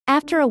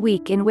After a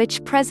week in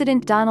which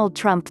President Donald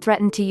Trump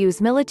threatened to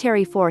use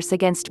military force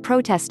against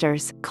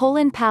protesters,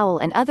 Colin Powell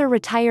and other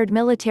retired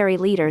military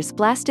leaders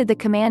blasted the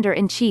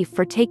commander-in-chief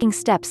for taking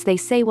steps they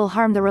say will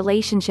harm the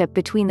relationship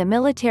between the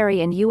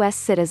military and U.S.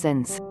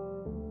 citizens.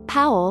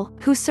 Powell,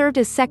 who served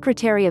as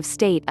Secretary of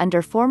State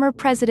under former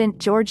President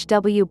George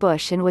W.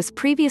 Bush and was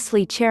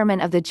previously chairman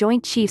of the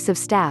Joint Chiefs of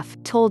Staff,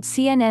 told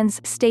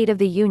CNN's State of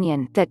the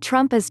Union that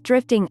Trump is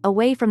drifting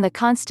away from the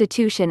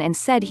Constitution and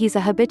said he's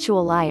a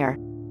habitual liar.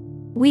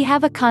 "We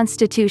have a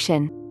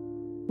Constitution.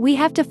 We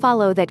have to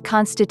follow that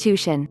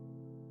Constitution.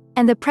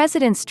 And the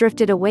president's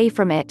drifted away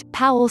from it,"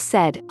 Powell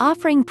said,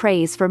 offering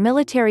praise for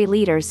military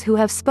leaders who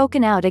have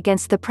spoken out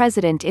against the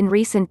president in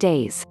recent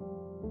days.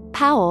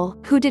 Powell,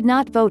 who did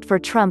not vote for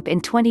Trump in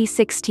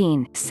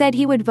 2016, said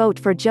he would vote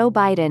for Joe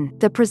Biden,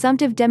 the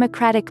presumptive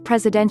Democratic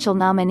presidential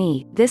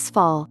nominee, this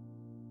fall.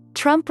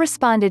 Trump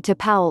responded to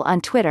Powell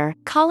on Twitter,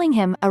 calling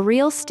him a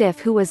real stiff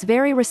who was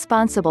very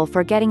responsible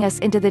for getting us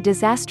into the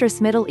disastrous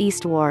Middle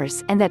East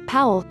wars, and that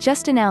Powell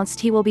just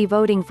announced he will be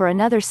voting for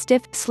another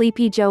stiff,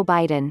 sleepy Joe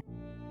Biden.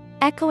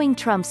 Echoing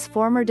Trump's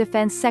former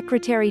Defense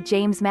Secretary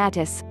James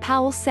Mattis,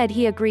 Powell said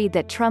he agreed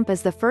that Trump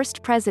is the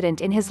first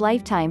president in his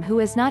lifetime who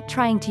is not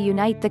trying to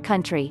unite the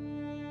country.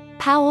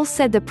 Powell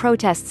said the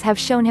protests have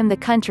shown him the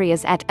country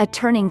is at a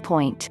turning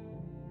point.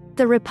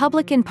 The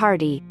Republican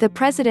Party, the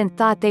president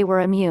thought they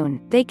were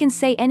immune, they can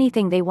say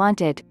anything they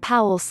wanted,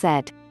 Powell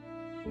said.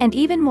 And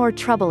even more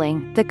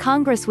troubling, the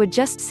Congress would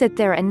just sit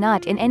there and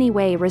not in any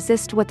way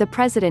resist what the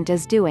president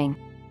is doing.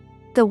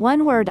 The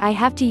one word I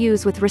have to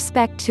use with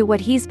respect to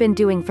what he's been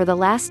doing for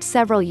the last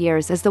several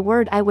years is the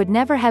word I would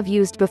never have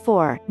used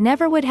before,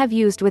 never would have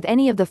used with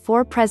any of the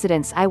 4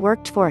 presidents I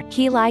worked for.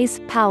 He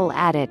lies, Powell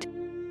added.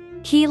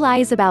 He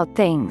lies about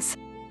things.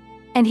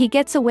 And he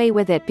gets away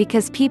with it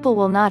because people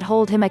will not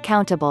hold him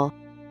accountable.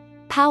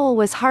 Powell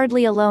was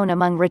hardly alone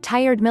among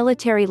retired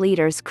military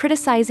leaders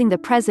criticizing the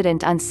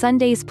president on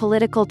Sunday's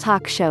political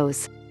talk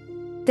shows.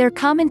 Their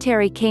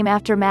commentary came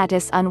after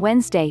Mattis on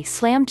Wednesday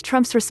slammed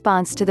Trump's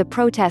response to the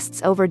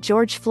protests over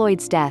George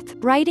Floyd's death,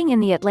 writing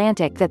in The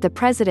Atlantic that the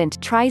president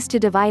tries to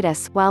divide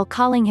us while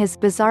calling his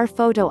bizarre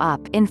photo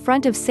op in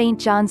front of St.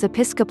 John's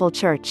Episcopal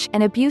Church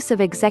an abuse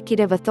of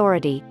executive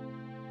authority.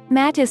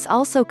 Mattis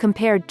also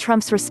compared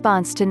Trump's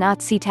response to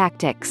Nazi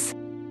tactics.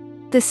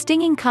 The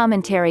stinging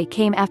commentary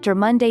came after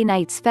Monday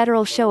night's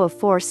federal show of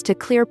force to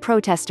clear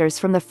protesters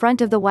from the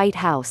front of the White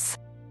House.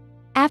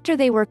 After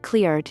they were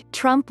cleared,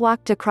 Trump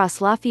walked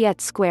across Lafayette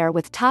Square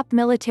with top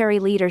military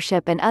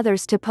leadership and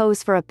others to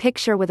pose for a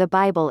picture with a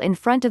Bible in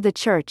front of the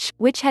church,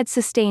 which had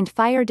sustained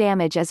fire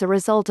damage as a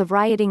result of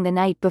rioting the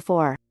night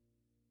before.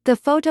 The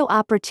photo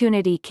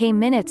opportunity came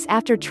minutes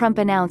after Trump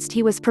announced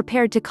he was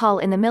prepared to call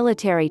in the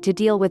military to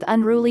deal with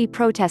unruly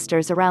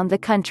protesters around the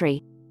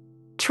country.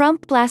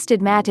 Trump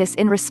blasted Mattis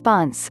in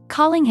response,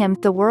 calling him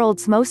the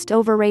world's most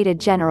overrated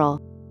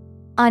general.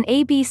 On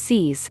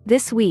ABC's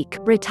This Week,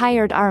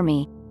 Retired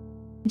Army.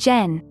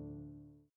 Gen.